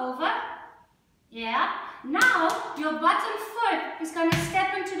over. Yeah. Now your bottom foot is going to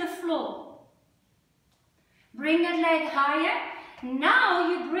step into the floor. Bring that leg higher. Now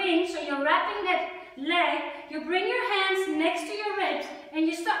you bring, so you're wrapping that leg, you bring your hands next to your ribs and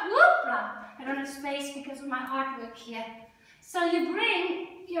you start, whoop-la. I don't have space because of my artwork here. So you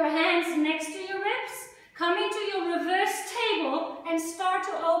bring your hands next to your ribs, come into your reverse table and start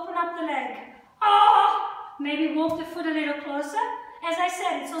to open up the leg. Oh, maybe walk the foot a little closer. As I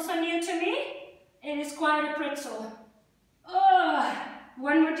said, it's also new to me. It is quite a pretzel. Oh,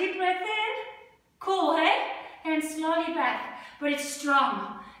 one more deep breath in. Cool, hey? And slowly back. But it's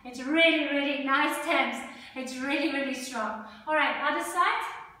strong. It's really, really nice tense. It's really, really strong. All right, other side.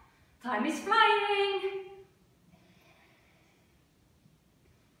 Time is flying.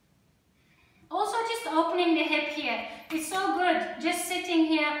 Also just opening the hip here. It's so good. Just sitting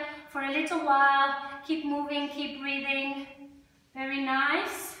here for a little while. Keep moving, keep breathing. Very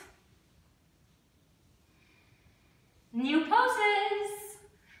nice. New poses.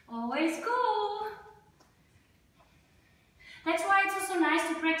 Always cool. That's why it's also nice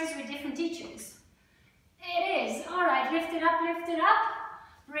to practice with different teachers. It is. All right, lift it up,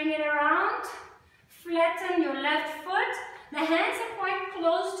 bring it around, flatten your left foot. The hands are quite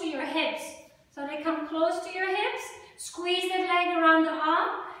close to your hips. So they come close to your hips, squeeze that leg around the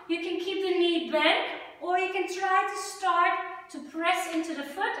arm. You can keep the knee bent, or you can try to start to press into the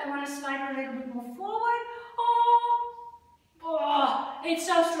foot. I want to slide a little bit more forward. Oh, it's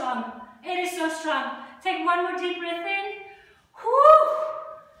so strong. It is so strong. Take one more deep breath in. Whoo!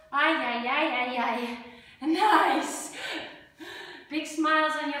 Ay, ay, ay, ay, ay. Nice. Big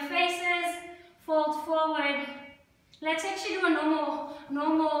smiles on your faces. Fold forward. Let's actually do a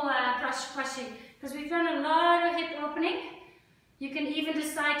normal brushing because we've done a lot of hip opening. You can even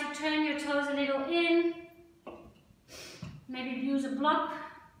decide to turn your toes a little in. Maybe use a block.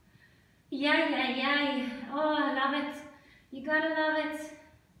 Yay, yay, yay. Oh, I love it. You gotta love it.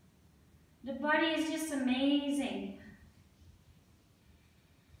 The body is just amazing.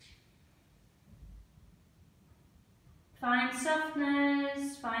 Find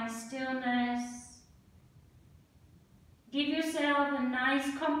softness, find stillness. Give yourself a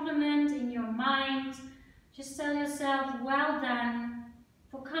nice compliment in your mind. Just tell yourself, well done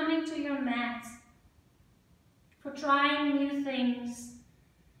for coming to your mat, for trying new things.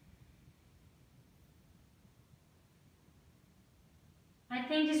 I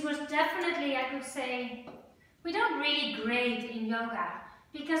think this was definitely, I could say, we don't really grade in yoga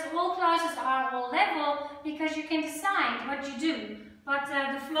because all classes are all level because you can decide what you do. But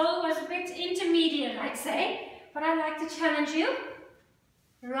the flow was a bit intermediate, I'd say. But I'd like to challenge you.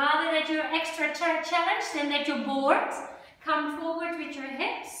 Rather that you're extra challenged than that you're bored. Come forward with your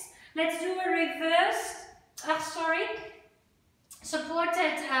hips. Let's do a reverse,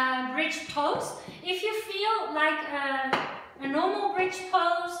 supported bridge pose. If you feel like a normal bridge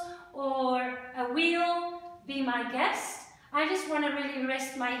pose or a wheel, be my guest. I just want to really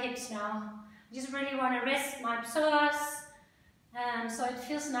rest my hips now. I just really want to rest my psoas. So it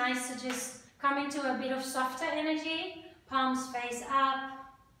feels nice to just come into a bit of softer energy. Palms face up.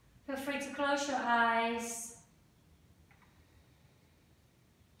 Feel free to close your eyes.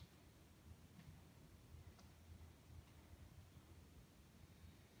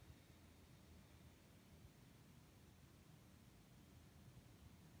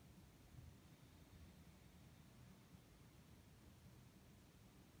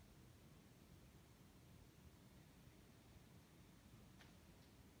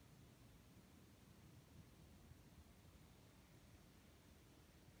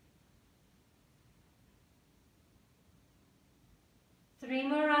 Three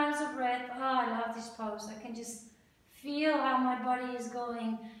more rounds of breath. Oh, I love this pose. I can just feel how my body is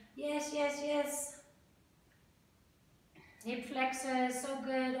going. Yes, yes, yes. Hip flexors, so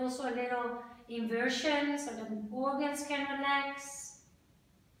good. Also a little inversion so the organs can relax.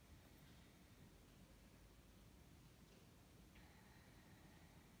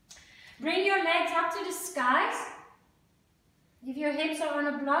 Bring your legs up to the skies. If your hips are on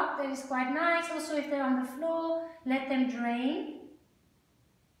a block, that is quite nice. Also, if they're on the floor, let them drain.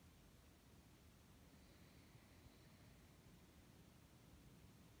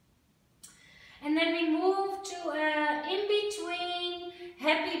 And then we move to in-between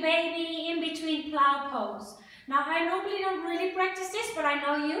happy baby, in-between plow pose. Now I normally don't really practice this, but I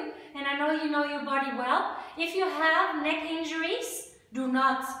know you, and I know you know your body well. If you have neck injuries, do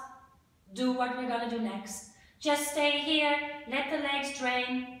not do what we're going to do next. Just stay here, let the legs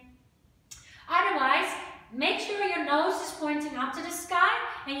drain. Otherwise, make sure your nose is pointing up to the sky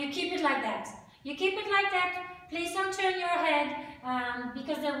and you keep it like that. You keep it like that. Please don't turn your head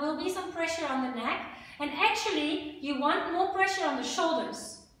because there will be some pressure on the neck. And actually, you want more pressure on the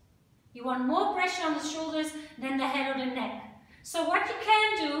shoulders. You want more pressure on the shoulders than the head or the neck. So what you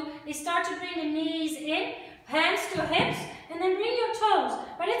can do is start to bring the knees in, hands to hips, and then bring your toes.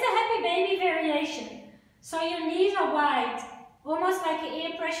 But it's a happy baby variation. So your knees are wide, almost like an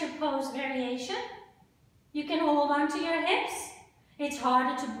air pressure pose variation. You can hold on to your hips. It's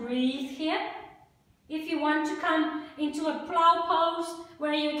harder to breathe here. If you want to come into a plow pose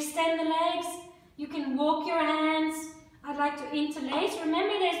where you extend the legs, you can walk your hands. I'd like to interlace.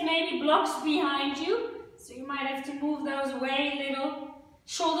 Remember, there's maybe blocks behind you, so you might have to move those away a little.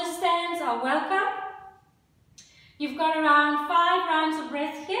 Shoulder stands are welcome. You've got around 5 rounds of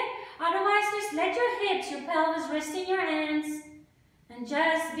breath here. Otherwise, just let your hips, your pelvis rest in your hands and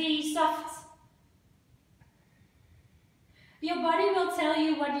just be soft. Your body will tell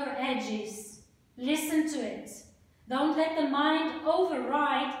you what your edge is. Listen to it. Don't let the mind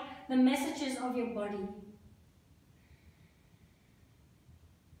override the messages of your body.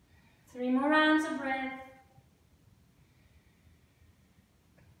 3 more rounds of breath.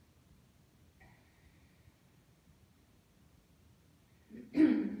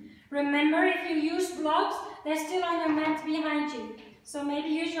 Remember, if you use blocks, they're still on your mat behind you. So maybe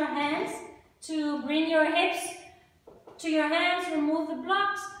use your hands to bring your hips to your hands, remove the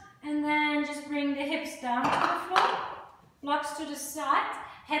blocks, and then just bring the hips down to the floor. Blocks to the side.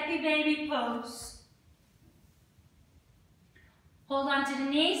 Happy baby pose. Hold on to the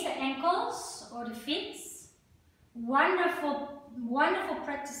knees, the ankles, or the feet. Wonderful, wonderful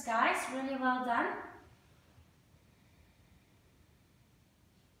practice, guys. Really well done.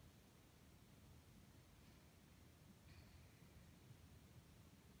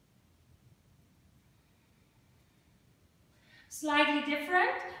 Slightly different.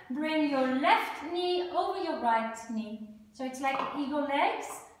 Bring your left knee over your right knee. So it's like eagle legs.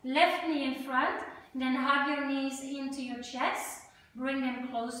 Left knee in front. Then hug your knees into your chest. Bring them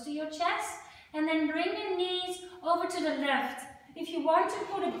close to your chest. And then bring the knees over to the left. If you want to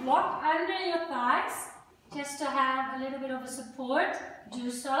put a block under your thighs, just to have a little bit of a support, do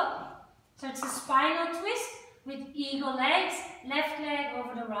so. So it's a spinal twist with eagle legs, left leg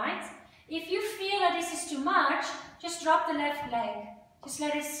over the right. If you feel that this is too much, just drop the left leg. Just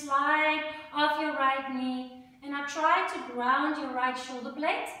let it slide off your right knee. And now try to ground your right shoulder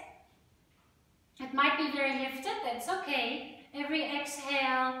blade. It might be very lifted, that's okay. Every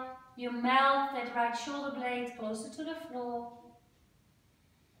exhale, you melt that right shoulder blade closer to the floor.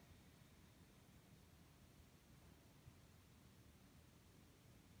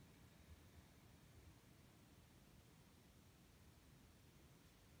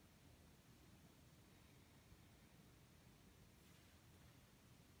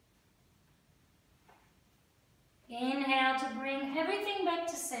 Inhale to bring everything back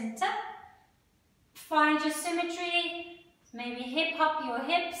to center. Find your symmetry. Maybe hip hop your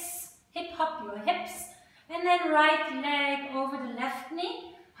hips, and then right leg over the left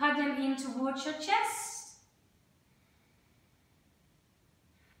knee. Hug them in towards your chest.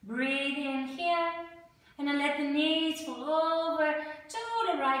 Breathe in here, and then let the knees fall over to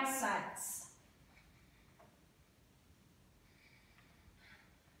the right sides.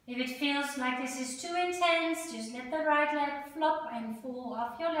 If it feels like this is too intense, just let the right leg flop and fall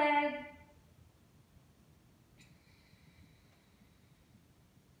off your leg.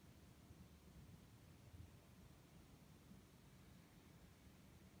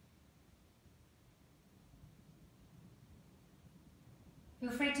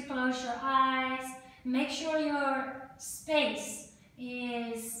 Feel free to close your eyes. Make sure your space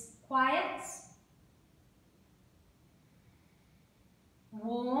is quiet,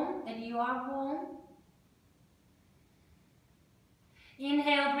 warm, that you are warm.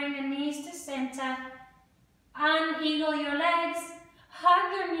 Inhale, bring the knees to center. Uneagle your legs.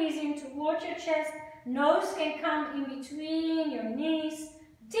 Hug your knees in towards your chest. Nose can come in between your knees.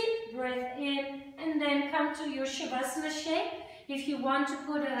 Deep breath in, and then come to your Shavasana shape. If you want to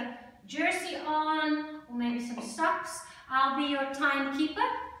put a jersey on, or maybe some socks, I'll be your timekeeper.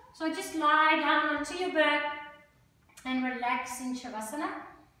 So just lie down onto your back and relax in Shavasana.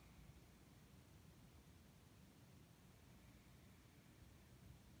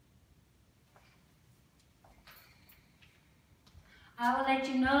 I will let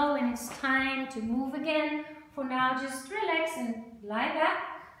you know when it's time to move again. For now, just relax and lie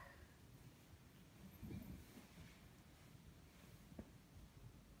back.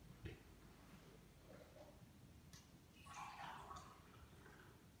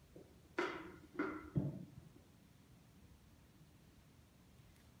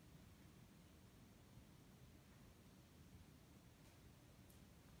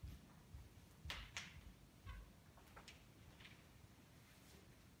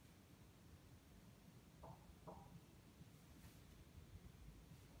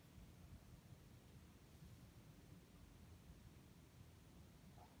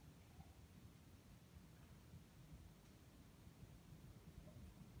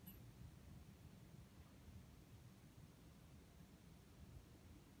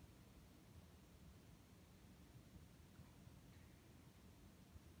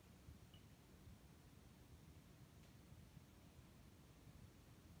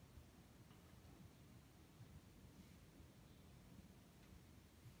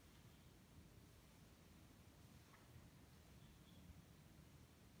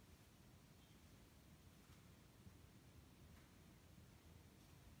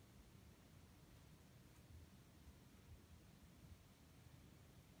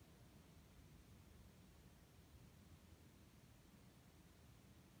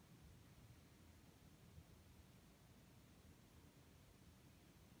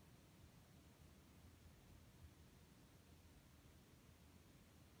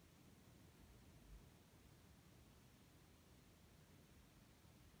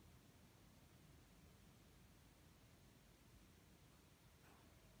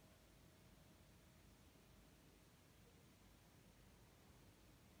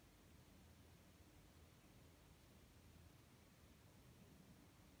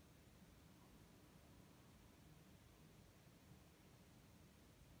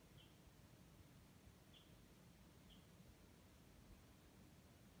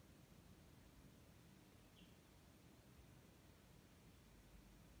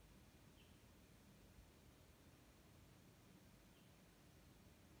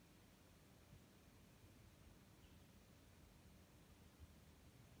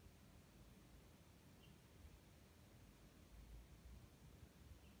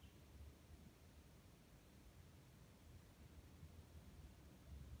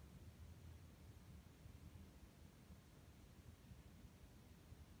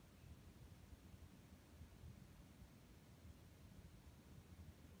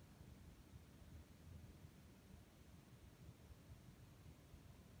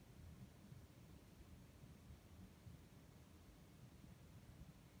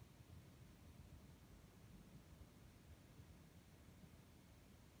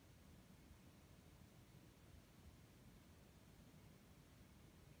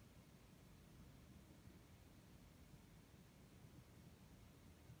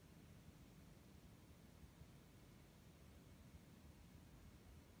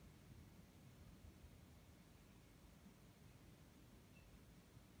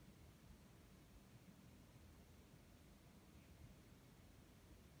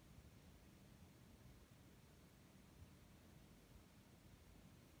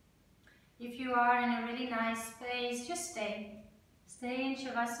 If you are in a really nice space, just stay. Stay in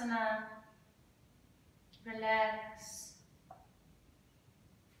Shavasana. Relax.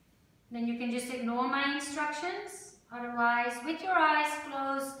 Then you can just ignore my instructions. Otherwise, with your eyes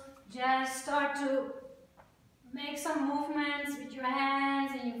closed, just start to make some movements with your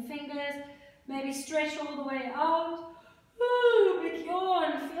hands and your fingers. Maybe stretch all the way out. Ooh, big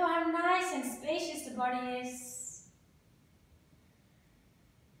yawn. Feel how nice and spacious the body is.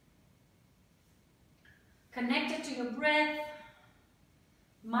 Connected to your breath,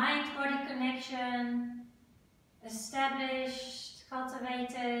 mind-body connection, established,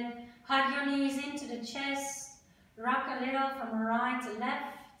 cultivated. Hug your knees into the chest, rock a little from right to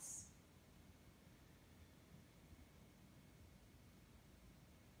left.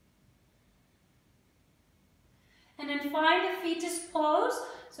 And then find a fetus pose,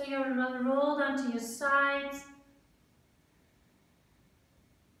 so you're rolled onto your sides.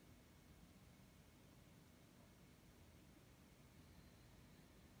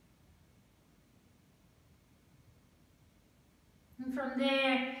 And from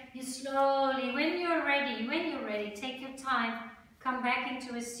there, you slowly, when you're ready, take your time, come back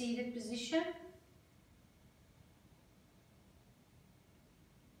into a seated position.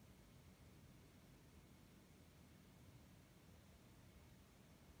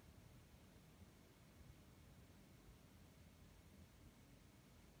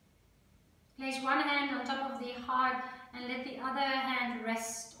 Place one hand on top of the heart and let the other hand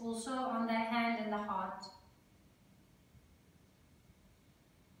rest also on that hand and the heart.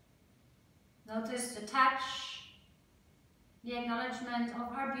 Notice the touch, the acknowledgement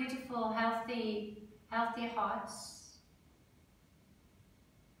of our beautiful, healthy hearts.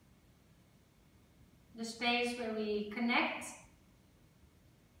 The space where we connect,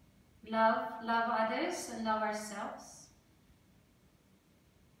 love others and love ourselves.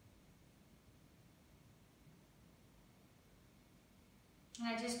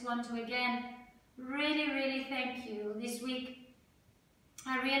 I just want to again really thank you. This week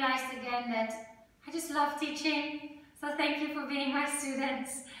I realized again that I just love teaching. So thank you for being my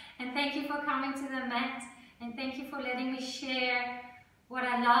students, and thank you for coming to the mat, and thank you for letting me share what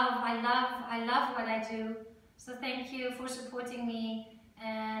I love. I love what I do. So thank you for supporting me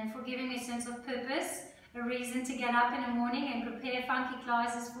and for giving me a sense of purpose, a reason to get up in the morning and prepare funky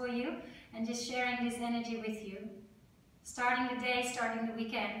classes for you, and just sharing this energy with you. Starting the day, starting the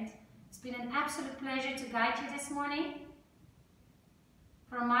weekend. It's been an absolute pleasure to guide you this morning.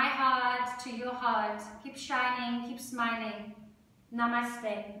 From my heart to your heart, keep shining, keep smiling.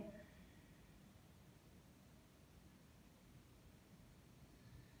 Namaste.